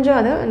ஸ்டில் கொஞ்சம்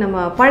அதை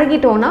நம்ம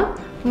பழகிட்டோன்னா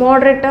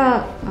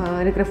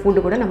மாட்ரேட்டாக இருக்கிற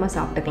ஃபுட்டு கூட நம்ம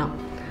சாப்பிட்டுக்கலாம்.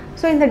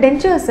 ஸோ இந்த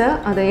டென்ச்சர்ஸை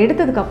அதை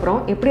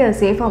எடுத்ததுக்கப்புறம் எப்படி அதை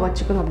சேஃபாக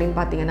வச்சுக்கணும் அப்படின்னு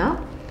பார்த்தீங்கன்னா,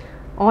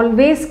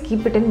 always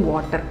keep it in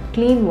water,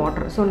 clean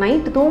water. So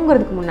night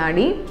தூங்குறதுக்கு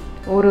முன்னாடி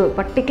ஒரு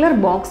பர்டிகுலர்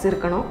பாக்ஸ்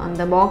இருக்கணும்,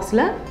 அந்த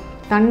பாக்ஸில்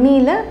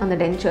தண்ணியில் அந்த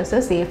டென்ச்சர்ஸை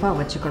சேஃபாக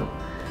வச்சுக்கணும்,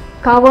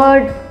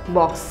 கவர்ட்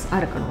பாக்ஸாக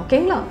இருக்கணும்.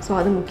 ஓகேங்களா? ஸோ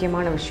அது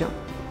முக்கியமான விஷயம்.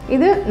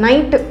 இது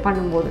நைட்டு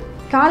பண்ணும்போது.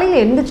 காலையில்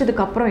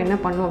எழுந்திரிச்சதுக்கப்புறம் என்ன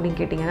பண்ணும் அப்படின்னு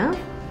கேட்டிங்கன்னா,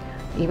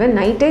 ஈவன்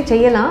நைட்டே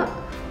செய்யலாம்,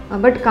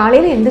 பட்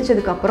காலையில்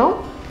எழுந்திரிச்சதுக்கப்புறம்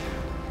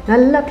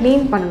நல்லா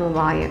க்ளீன் பண்ணணும்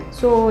வாயை.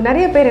 ஸோ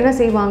நிறைய பேர் என்ன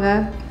செய்வாங்க,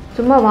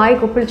 சும்மா வாயை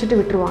கொப்பளிச்சுட்டு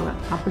விட்டுருவாங்க.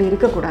 அப்படி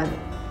இருக்கக்கூடாது.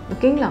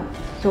 ஓகேங்களா?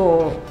 ஸோ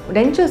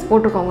டென்ச்சர்ஸ்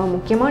போட்டுக்கோங்க,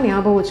 முக்கியமாக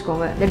ஞாபகம்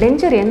வச்சுக்கோங்க. இந்த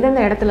டென்ச்சர்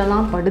எந்தெந்த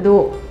இடத்துலலாம் படுதோ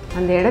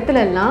அந்த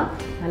இடத்துலலாம்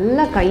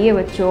நல்லா கையை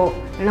வச்சோ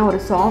இல்லைனா ஒரு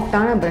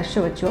சாஃப்டான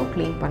ப்ரஷ்ஷை வச்சோ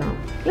க்ளீன் பண்ணணும்.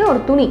 இல்லை ஒரு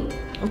துணி,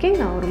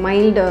 ஓகேங்களா, ஒரு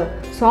மைல்டு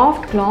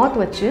சாஃப்ட் கிளாத்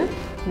வச்சு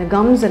இந்த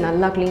கம்ஸை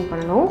நல்லா க்ளீன்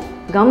பண்ணணும்.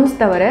 கம்ஸ்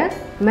தவிர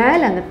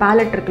மேலே அந்த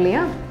பேலட் இருக்கு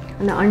இல்லையா,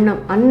 அந்த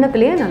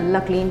அன்னத்துலேயே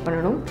நல்லா க்ளீன்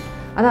பண்ணணும்.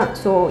 அதான்.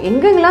 ஸோ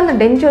எங்கெங்கெல்லாம் அந்த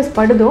டென்ச்சர்ஸ்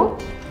படுதோ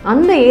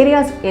அந்த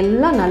ஏரியாஸ்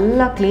எல்லாம்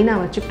நல்லா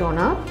க்ளீனாக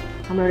வச்சுக்கிட்டோன்னா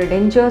நம்மளோட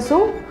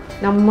டென்ச்சர்ஸும்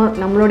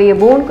நம்மளுடைய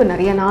போனுக்கு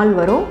நிறைய நாள்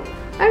வரும்,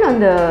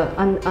 அண்ட்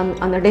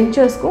அந்த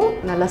டென்ச்சர்ஸ்க்கும்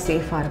நல்லா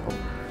சேஃபாக இருக்கும்.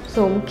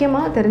 ஸோ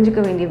முக்கியமாக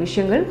தெரிஞ்சுக்க வேண்டிய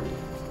விஷயங்கள்,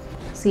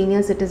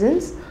 சீனியர்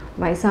சிட்டிசன்ஸ்,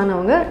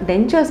 வயசானவங்க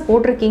டென்ச்சர்ஸ்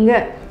போட்டிருக்கீங்க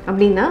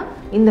அப்படின்னா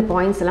இந்த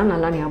பாயிண்ட்ஸ் எல்லாம்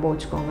நல்லா ஞாபகம்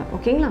வச்சுக்கோங்க.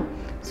 ஓகேங்களா?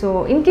 ஸோ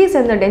இன்கேஸ்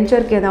அந்த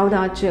டென்ச்சருக்கு ஏதாவது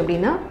ஆச்சு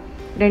அப்படின்னா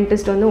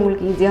டென்டிஸ்ட் வந்து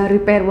உங்களுக்கு ஈஸியாக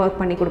ரிப்பேர்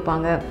ஒர்க் பண்ணி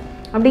கொடுப்பாங்க.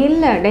 அப்படி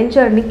இல்லை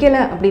டென்ச்சர்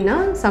நிற்கலை அப்படின்னா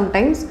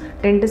சம்டைம்ஸ்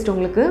டென்டிஸ்ட்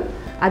உங்களுக்கு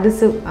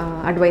அதிசிவ்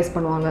அட்வைஸ்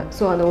பண்ணுவாங்க.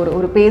 ஸோ அந்த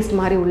ஒரு பேஸ்ட்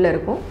மாதிரி உள்ளே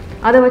இருக்கும்,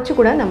 அதை வச்சு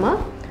கூட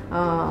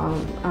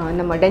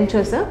நம்ம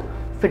டென்ச்சர்ஸை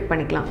ஃபிட்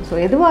பண்ணிக்கலாம். ஸோ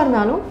எதுவாக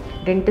இருந்தாலும்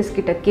டென்டிஸ்ட்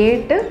கிட்ட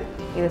கேட்டு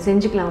இதை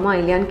செஞ்சுக்கலாமா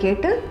இல்லையான்னு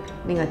கேட்டு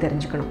நீங்கள்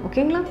தெரிஞ்சுக்கணும்.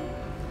 ஓகேங்களா?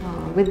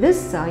 வித்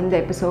திஸ் இந்த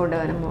எபிசோடை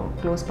நம்ம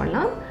க்ளோஸ்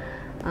பண்ணலாம்.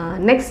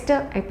 நெக்ஸ்ட்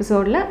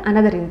எபிசோடில்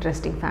another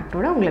இன்ட்ரெஸ்டிங்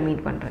ஃபேக்டோட உங்களை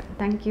மீட் பண்ணுறேன்.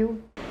 தேங்க்யூ.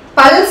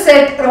 பல்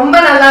செட் ரொம்ப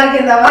நல்லா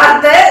இருக்கு இந்த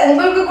வார்த்தை.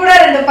 உங்களுக்கு கூட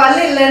 2 பல்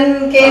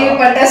இல்லைன்னு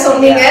கேள்விப்பட்ட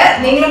சொன்னீங்க,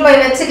 நீங்களும்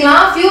போய்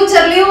வச்சுக்கலாம்.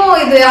 ஃபியூச்சர்லயும்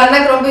இது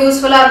அண்ணனுக்கு ரொம்ப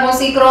யூஸ்ஃபுல்லா இருக்கும்.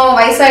 சீக்கிரம்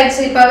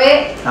வயசாயிடுச்சு, இப்பவே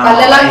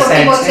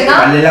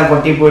பல்லெல்லாம்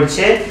கொட்டி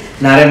போயிடுச்சு,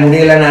 நிறைய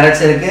முடியெல்லாம்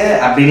நரைச்சிருக்கு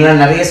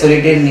அப்படின்லாம் நிறைய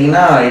சொல்லிட்டே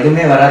இருந்தீங்கன்னா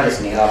எதுவுமே வராது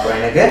சொன்னீங்க. அப்புறம்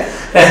எனக்கு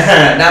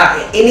நான்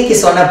இன்னைக்கு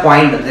சொன்ன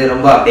பாயிண்ட் வந்து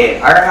ரொம்ப அப்படியே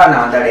அழகா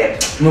நான் வந்து அப்படியே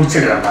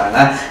முடிச்சுடுறேன்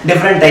பாருங்க.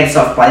 டிஃப்ரெண்ட் டைப்ஸ்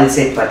ஆஃப் பல்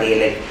செட் பற்றி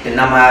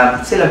நம்ம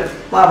சில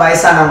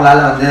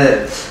வயசானவங்களால வந்து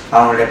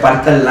அவங்களுடைய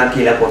பற்கள்லாம்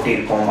கீழே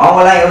கொட்டியிருக்கும்.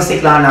 அவங்களாம்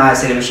யோசிக்கலாம், நான்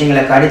சில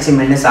விஷயங்களை கடிச்சு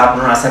மென்று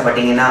சாப்பிடணும்னு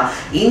ஆசைப்பட்டீங்கன்னா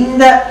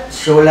இந்த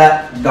ஷோவில்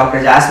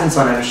டாக்டர் ஜாஸ்மின்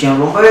சொன்ன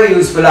விஷயம் ரொம்பவே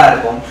யூஸ்ஃபுல்லாக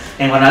இருக்கும்.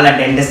 நீங்கள் நல்ல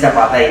டென்டிஸ்ட்டை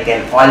பார்த்தா you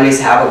can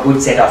always have a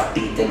good set of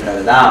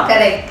டீத்ன்றது தான்.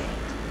 கரெக்ட்.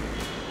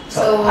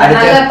 ஸோ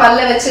நல்ல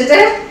பல்ல வச்சுட்டு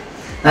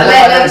நல்ல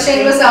எல்லா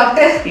விஷயங்களும்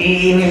சாப்பிட்டு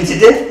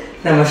நினைச்சிட்டு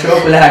நம்ம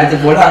ஷோக்குள்ள அடுத்து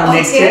போலாம்.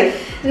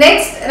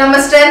 நெக்ஸ்ட் நம்ம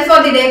ஸ்ட்ரென்த்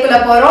ஃபார் தி டேக்குள்ள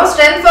போறோம்.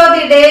 ஸ்ட்ரென்த் ஃபார்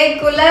தி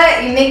டேக்குள்ள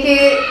இன்னைக்கு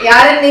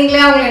யாரை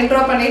நீங்களே அவங்க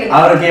இன்ட்ரோ பண்ணிடுங்க.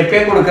 அவருக்கு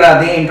எப்பயே கொடுக்குற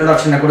அதே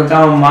இன்ட்ரோடக்ஷனை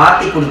கொடுக்காம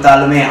மாத்தி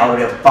கொடுத்தாலுமே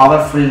அவருடைய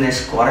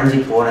பவர்ஃபுல்னஸ் குறைஞ்சி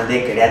போனதே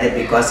கிடையாது.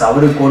 பிகாஸ்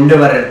அவரு கொண்டு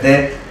வர்றது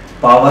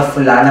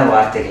பவர்ஃபுல்லான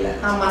வார்த்தைகள்.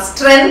 ஆமா,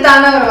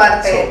 ஸ்ட்ரென்த்தான ஒரு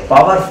வார்த்தை.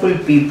 Powerful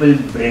people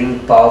bring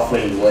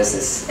powerful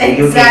versus.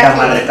 இது கேட்ட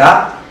மாதிரி இருக்கா?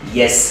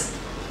 எஸ்,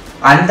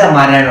 அந்த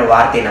மாதிரியான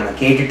வார்த்தையை நம்ம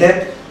கேட்டுட்டு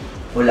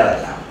உள்ள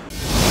வரலாம்.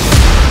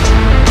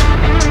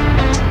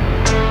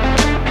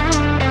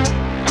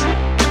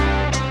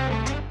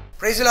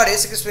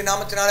 இயேசு கிறிஸ்துவின்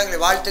நாமத்தினால உங்களை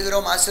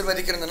வாழ்த்துகிறோம்,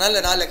 ஆசீர்வதிக்கிற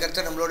நல்ல நாள்ல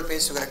கர்த்தர் நம்மளோடு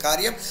பேசுகிற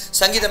காரியம்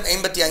சங்கீதம்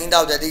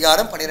 85வது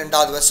அதிகாரம்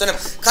 12வது வசனம்.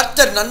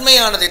 கர்த்தர்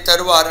நன்மையானதை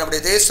தருவார்,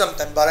 நம்முடைய தேசம்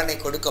தன் பலனை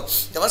கொடுக்கும்.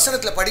 இந்த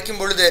வசனத்துல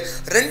படிக்கும் பொழுது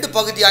 2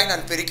 பகுதியாய்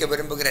நான் பிரிக்க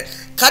விரும்புகிறேன்.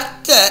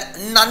 கர்த்தர்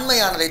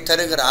நன்மையானதை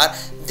தருகிறார்,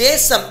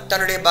 தேசம்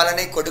தன்னுடைய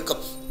பலனை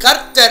கொடுக்கும்.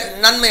 கர்த்தர்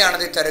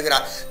நன்மையானதை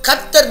தருகிறார்.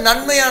 கர்த்தர்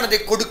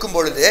நன்மையானதை கொடுக்கும்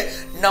பொழுது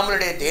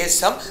நம்மளுடைய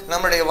தேசம்,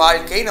 நம்மளுடைய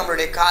வாழ்க்கை,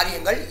 நம்மளுடைய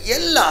காரியங்கள்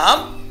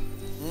எல்லாம்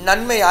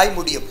நன்மையாய்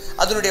முடியும்.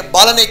 அதனுடைய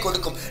பலனை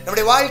கொடுக்கும்.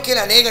 நம்முடைய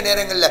வாழ்க்கையில் அநேக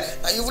நேரங்களில்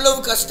நான் இவ்வளவு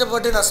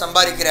கஷ்டப்பட்டு நான்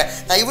சம்பாதிக்கிறேன்,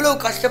 நான்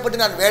இவ்வளவு கஷ்டப்பட்டு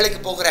நான் வேலைக்கு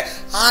போகிறேன்,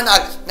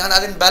 ஆனால் நான்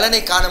அதன்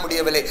பலனை காண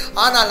முடியவில்லை,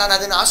 ஆனால் நான்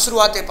அதன்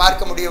ஆசீர்வாதத்தை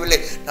பார்க்க முடியவில்லை.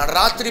 நான்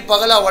ராத்திரி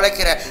பகலாக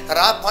உழைக்கிறேன்,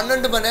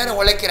 12 மணி நேரம்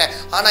உழைக்கிறேன்,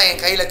 ஆனால்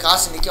என் கையில்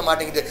காசு நிற்க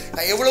மாட்டேங்குது.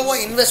 நான் எவ்வளவோ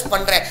இன்வெஸ்ட்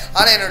பண்ணுறேன்,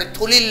 ஆனால் என்னோட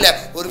தொழிலில்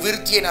ஒரு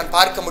விருத்தியை நான்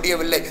பார்க்க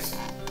முடியவில்லை.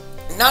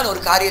 நான்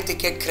ஒரு காரியத்தை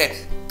கேட்கிறேன்,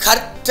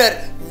 கர்த்தர்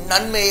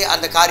நன்மையை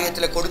அந்த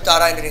காரியத்தில்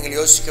கொடுத்தாரா என்று நீங்கள்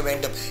யோசிக்க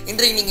வேண்டும்.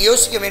 இன்றைக்கு நீங்கள்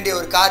யோசிக்க வேண்டிய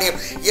ஒரு காரியம்,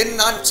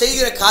 நான்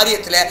செய்கிற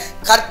காரியத்தில்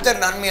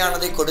கர்த்தர்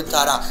நன்மையானதை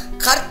கொடுத்தாரா?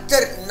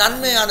 கர்த்தர்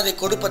நன்மையானதை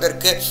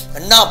கொடுப்பதற்கு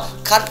நாம்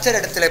கர்த்தர்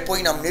இடத்துல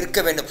போய் நாம்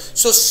நிற்க வேண்டும்.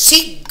 So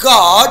seek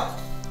God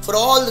for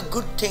all the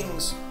good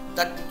things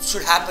that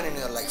should happen in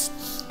your life.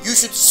 You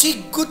should seek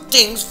good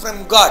things from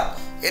God.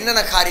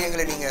 என்னென்ன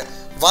காரியங்களை நீங்கள்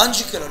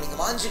வாஞ்சிக்கணும், நீங்கள்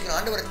வாஞ்சிக்கணும்.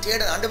 ஆண்டவரை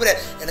தேட, ஆண்டவரே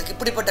எனக்கு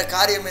இப்படிப்பட்ட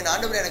காரியம் வேணும்,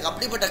 ஆண்டவரே எனக்கு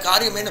அப்படிப்பட்ட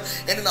காரியம் வேணும்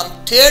என்று நாம்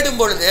தேடும்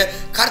பொழுது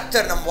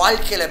கர்த்தர் நம்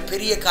வாழ்க்கையில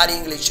பெரிய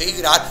காரியங்களை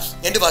செய்கிறார்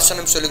என்று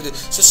வசனம்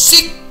சொல்லுகிறது. So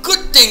seek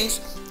good things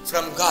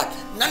from God.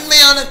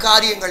 நன்மையான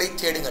காரியங்களை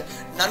தேடுங்கள்.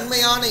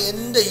 நன்மையான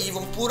எந்த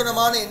ஈவும்,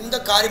 பூரணமான எந்த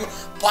காரியமும்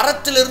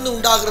பரத்திலிருந்து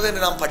உண்டாகிறது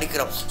என்று நாம்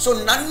படிக்கிறோம். ஸோ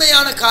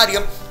நன்மையான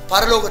காரியம்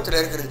பரலோகத்தில்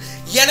இருக்கிறது.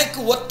 எனக்கு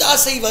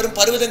ஒத்தாசை வரும்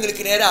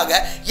பர்வதங்களுக்கு நேராக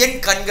என்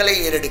கண்களை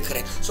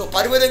ஏறெடுக்கிறேன். ஸோ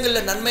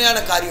பர்வதங்களில் நன்மையான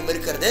காரியம்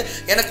இருக்கிறது,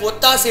 எனக்கு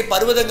ஒத்தாசை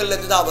பர்வதங்கள்ல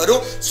இருந்து தான்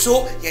வரும். ஸோ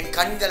என்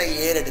கண்களை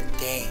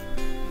ஏறெடுத்தேன்.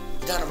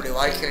 இதான் நம்முடைய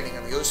வாழ்க்கையில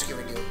நீங்கள் யோசிக்க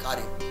வேண்டிய ஒரு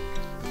காரியம்.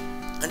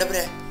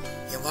 ஆண்டவரே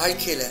என்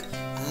வாழ்க்கையில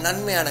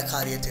நன்மையான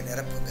காரியத்தை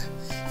நிரப்புங்க,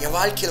 என்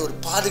வாழ்க்கையில் ஒரு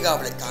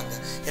பாதுகாவலை தாங்க,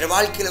 என்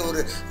வாழ்க்கையில்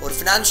ஒரு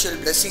ஃபினான்ஷியல்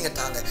பிளெஸிங்கை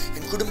தாங்க,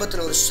 என்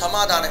குடும்பத்தில் ஒரு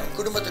சமாதானம், என்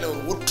குடும்பத்தில்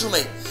ஒரு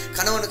ஒற்றுமை,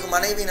 கணவனுக்கு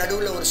மனைவி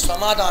நடுவில் ஒரு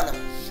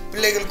சமாதானம்,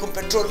 பிள்ளைகளுக்கும்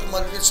பெற்றோருக்கும்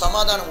மத்தியில்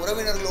சமாதானம்,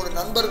 உறவினர்களோடு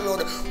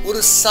நண்பர்களோடு ஒரு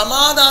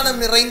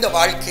சமாதானம் நிறைந்த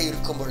வாழ்க்கை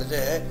இருக்கும் பொழுது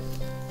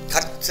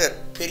கர்த்தர்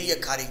பெரிய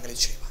காரியங்களை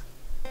செய்வார்.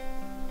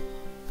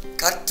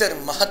 கர்த்தர்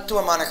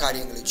மகத்துவமான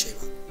காரியங்களை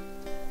செய்வார்.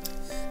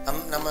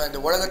 நம்ம இந்த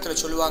உலகத்துல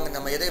சொல்லுவாங்க,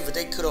 நம்ம எதை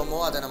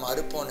விதைக்கிறோமோ அதை நம்ம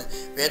அறுப்போன்னு.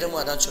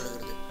 வேதமும் அதான்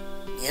சொல்லுகிறது,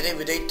 நீ எதை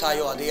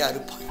விதைத்தாயோ அதையே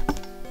அறுப்பாய்.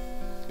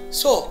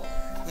 ஸோ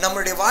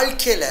நம்மளுடைய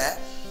வாழ்க்கையில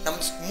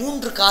நம்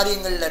 3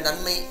 காரியங்கள்ல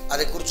நன்மை,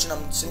 அதை குறித்து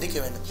நாம் சிந்திக்க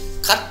வேண்டும்.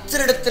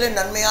 கர்த்தரிடத்துல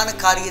நன்மையான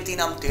காரியத்தை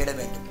நாம் தேட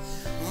வேண்டும்,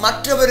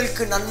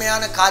 மற்றவர்களுக்கு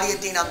நன்மையான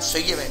காரியத்தை நாம்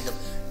செய்ய வேண்டும்,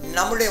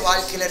 நம்முடைய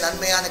வாழ்க்கையில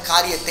நன்மையான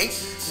காரியத்தை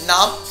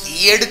நாம்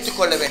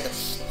எடுத்துக்கொள்ள வேண்டும்.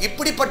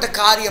 இப்படிப்பட்ட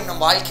காரியம்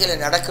நம் வாழ்க்கையில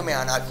நடக்குமே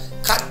ஆனால்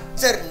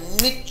கர்த்தர்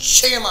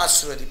நிச்சயம்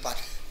ஆசீர்வதிப்பார்,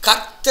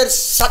 கர்த்தர்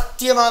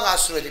சத்தியமாக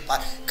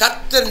ஆசீர்வதிப்பார்,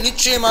 கர்த்தர்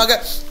நிச்சயமாக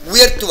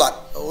உயர்த்துவார்.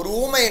 ஒரு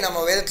ஊமையை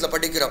நம்ம வேதத்துல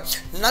படிக்கிறோம்.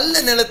 நல்ல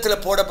நிலத்துல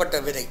போடப்பட்ட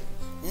விதை,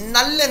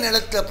 நல்ல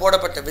நிலத்துல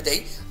போடப்பட்ட விதை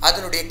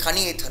அதனுடைய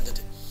கனியை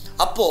தந்தது.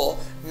 அப்போ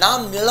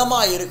நாம் நிலமா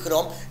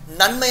இருக்கிறோம்.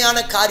 நன்மையான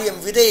காரியம்,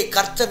 விதையை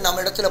கர்த்தர்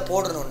நம்ம இடத்துல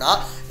போடணும்னா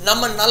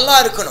நம்ம நல்லா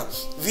இருக்கணும்.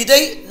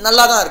 விதை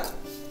நல்லா தான் இருக்கும்.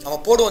 நம்ம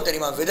போடுவோம்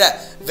தெரியுமா,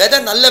 விதை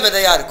நல்ல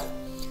விதையா இருக்கும்.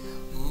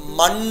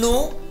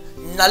 மண்ணும்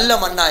நல்ல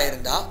மண்ணா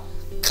இருந்தா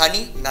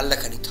கனி நல்ல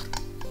கனி தரும்.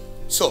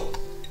 ஸோ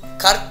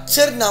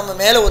கர்த்தர் நம்ம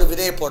மேல ஒரு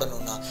விதையை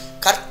போடணும்னா,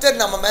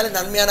 கர்த்தர் நம்ம மேல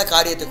நன்மையான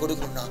காரியத்தை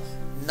கொடுக்கணும்னா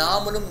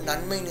நாமளும்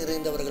நன்மை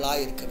நிறைந்தவர்களா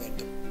இருக்க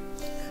வேண்டும்.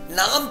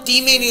 நாம்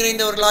தீமை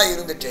நிறைந்தவர்களா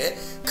இருந்துட்டு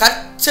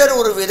கர்த்தர்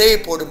ஒரு விதையை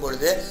போடும்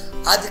பொழுது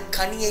அது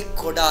கனியை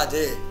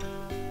கொடாது.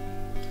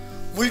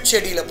 முள்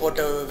செடியில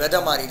போட்ட விதை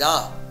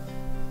மாதிரிதான்,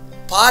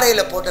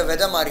 பாறையில போட்ட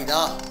விதை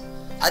மாதிரிதான்,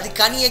 அது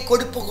கனியை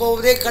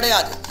கொடுப்பதே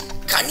கிடையாது.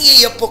 கனியை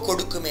எப்போ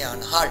கொடுக்குமே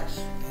ஆனால்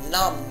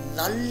நாம்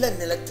நல்ல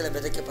நிலத்துல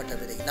விதைக்கப்பட்ட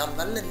விதை, நாம்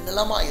நல்ல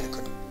நிலமா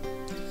இருக்கணும்.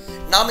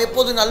 நாம்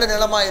எப்போது நல்ல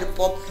நிலமா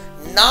இருப்போம்,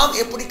 நாம்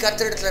எப்படி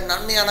கர்த்தரிடத்துல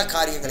நன்மையான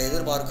காரியங்களை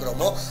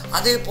எதிர்பார்க்கிறோமோ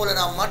அதே போல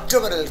நாம்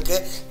மற்றவர்களுக்கு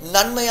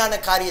நன்மையான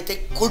காரியத்தை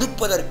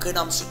கொடுப்பதற்கு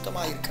நாம்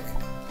சுத்தமாக இருக்க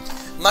வேண்டும்.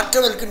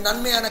 மற்றவர்களுக்கு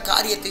நன்மையான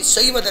காரியத்தை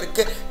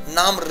செய்வதற்கு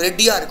நாம்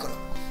ரெடியா இருக்கணும்.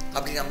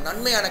 அப்படி நாம்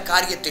நன்மையான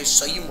காரியத்தை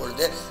செய்யும்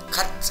பொழுது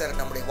கர்த்தர்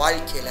நம்முடைய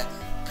வாழ்க்கையில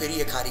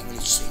பெரிய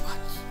காரியங்களை செய்வார்.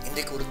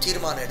 இன்றைக்கு ஒரு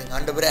தீர்மானம் எடுங்க.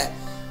 ஆண்டவரே,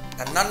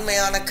 நான்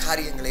நன்மையான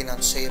காரியங்களை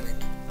நான் செய்ய வேண்டும்.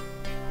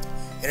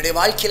 என்னுடைய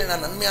வாழ்க்கையில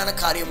நான் நன்மையான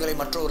காரியங்களை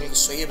மற்றவர்களுக்கு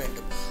செய்ய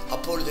வேண்டும்.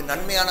 அப்பொழுது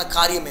நன்மையான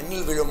காரியம்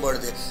என்னில் விழும்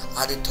பொழுது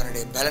அது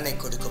தன்னுடைய பலனை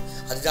கொடுக்கும்.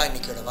 அதுதான்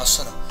இன்னைக்கோட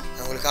வசனம்.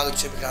 நான் உங்களுக்காக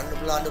சொல்லிக்கிறேன்.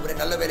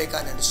 ஆண்டவரே, நல்ல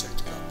வேலைக்காக நன்றி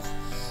செலுத்துகிறோம்.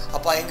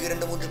 அப்பா, எங்க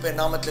 2-3 பேர்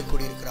நாமத்தில்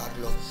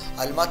கூடியிருக்கிறார்களோ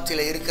அது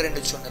மத்தியில இருக்கிற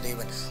என்று சொன்ன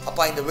தேவன்.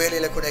 அப்பா, இந்த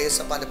வேலையில கூட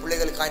ஏசப்பா அந்த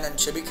பிள்ளைகளுக்காக நான்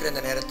ஜெபிக்கிற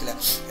இந்த நேரத்துல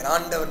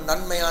ஆண்டவர்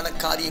நன்மையான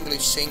காரியங்களை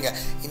செய்யுங்க.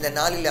 இந்த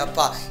நாளில்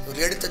அப்பா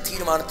இவர் எடுத்த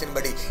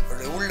தீர்மானத்தின்படி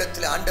இவருடைய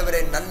உள்ளத்துல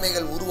ஆண்டவரே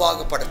நன்மைகள்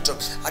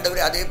உருவாகப்படட்டும்.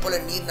 ஆண்டவரே, அதே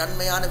போல நீ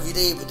நன்மையான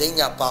விதையை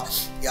விதைங்க அப்பா.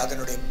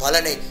 அதனுடைய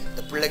பலனை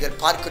இந்த பிள்ளைகள்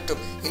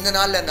பார்க்கட்டும். இந்த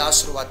நாள்ல அந்த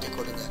ஆசீர்வாதத்தை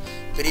கொடுங்க.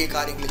 பெரிய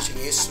காரியங்களை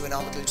செய்ய இயேசுவின்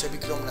நாமத்தில்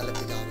ஜெபிக்கிறோம் நல்ல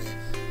பிதாவே.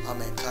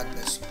 ஆமென். God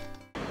bless you.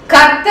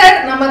 கர்த்தர்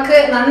நமக்கு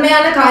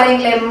நன்மையான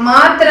காரியங்களை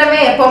மாத்திரமே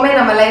எப்பவுமே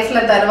நம்ம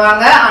லைஃப்ல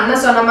தருவாங்க.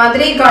 அண்ணன் சொன்ன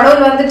மாதிரி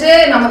கடவுள் வந்துட்டு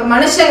நமக்கு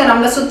மனுஷங்க,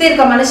 நம்மள சுத்தி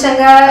இருக்க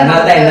மனுஷங்க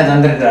என்ன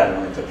தந்திருக்காரு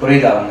நமக்கு,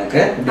 புரியுதா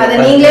உனக்கு? அதை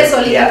நீங்களே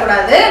சொல்லிக்க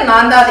கூடாது,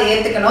 நான் தான் அதை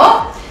ஏத்துக்கணும்.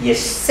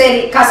 சரி,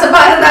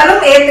 கசப்பா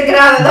இருந்தாலும்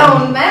ஏத்துக்கிறேன், அதுதான்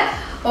உண்மை.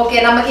 ஓகே,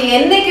 நமக்கு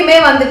என்னைக்குமே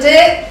வந்துட்டு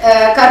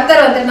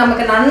கர்த்தர் வந்துட்டு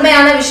நமக்கு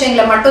நன்மையான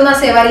விஷயங்களை மட்டும்தான்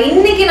செய்வார்.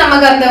 இன்னைக்கு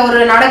நமக்கு அந்த ஒரு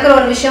நடக்கிற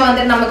ஒரு விஷயம்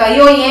வந்துட்டு நமக்கு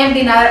ஐயோ ஏன்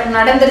இப்படி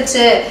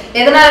நடந்துருச்சு,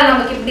 எதனால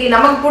நமக்கு இப்படி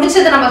நமக்கு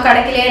பிடிச்சது நமக்கு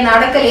கிடைக்கலையே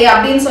நடக்கலையே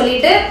அப்படின்னு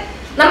சொல்லிட்டு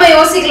நம்ம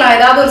யோசிக்கலாம்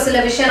ஏதாவது ஒரு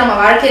சில விஷயம் நம்ம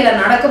வாழ்க்கையில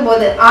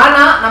நடக்கும்போது.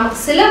 ஆனா நமக்கு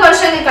சில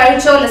வருஷங்கள்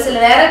கழிச்சோ இல்ல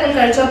சில நேரங்கள்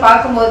கழிச்சோ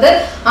பார்க்கும்போது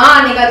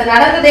அன்னைக்கு அது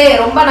நடந்ததே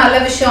ரொம்ப நல்ல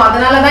விஷயம்,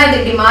 அதனாலதான் இது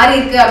இப்படி மாறி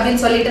இருக்கு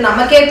அப்படின்னு சொல்லிட்டு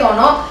நமக்கே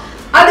தோணும்.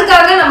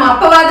 அதுக்காக நம்ம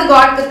அப்பவாது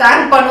காட்க்கு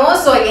தேங்க் பண்ணுவோம்.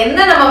 சோ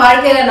என்ன நம்ம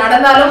வாழ்க்கையில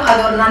நடந்தாலும் அது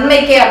ஒரு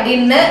நன்மைக்கே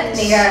அப்படின்னு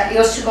நீங்க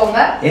யோசிச்சுக்கோங்க.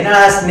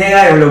 என்னடா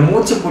ஸ்னேகா இவ்வளவு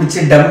மூச்சு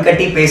பிடிச்சி டம்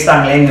கட்டி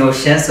பேசுறாங்களேன்னு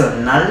யோசிச்சேன். ஸோ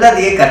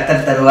நல்லதையே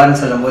கர்த்தர்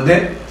தருவார்னு சொல்லும் போது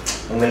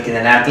உங்களுக்கு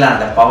இந்த நேரத்தில்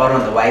அந்த பவரும்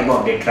அந்த வைபம்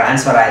அப்படியே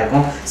டிரான்ஸ்ஃபர்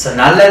ஆயிருக்கும். ஸோ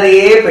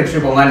நல்லதையே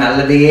பெற்றுக்கோங்க,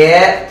 நல்லதையே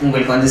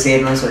உங்களுக்கு வந்து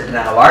சேரணும்னு சொல்லிட்டு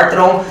நாங்கள்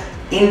வாழ்த்துறோம்.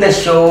 இந்த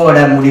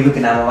ஷோவோட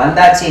முடிவுக்கு நாம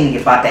வந்தாச்சு.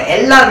 இன்னைக்கு பார்த்த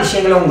எல்லா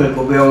விஷயங்களும்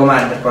உங்களுக்கு உபயோகமா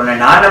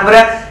இருந்திருக்கோம்னு நான்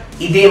நம்புறேன்.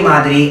 இதே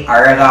மாதிரி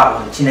அழகா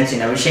ஒரு சின்ன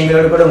சின்ன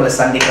விஷயங்களோடு கூட உங்களை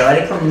சந்திக்கிற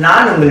வரைக்கும்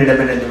நான்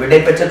உங்களிடமிருந்து விடை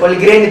பெற்றுக்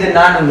கொள்கிறேன். இது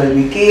நான் உங்கள்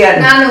விக்கி,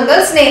 நான்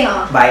உங்கள் ஸ்னேகா.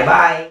 Bye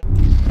bye.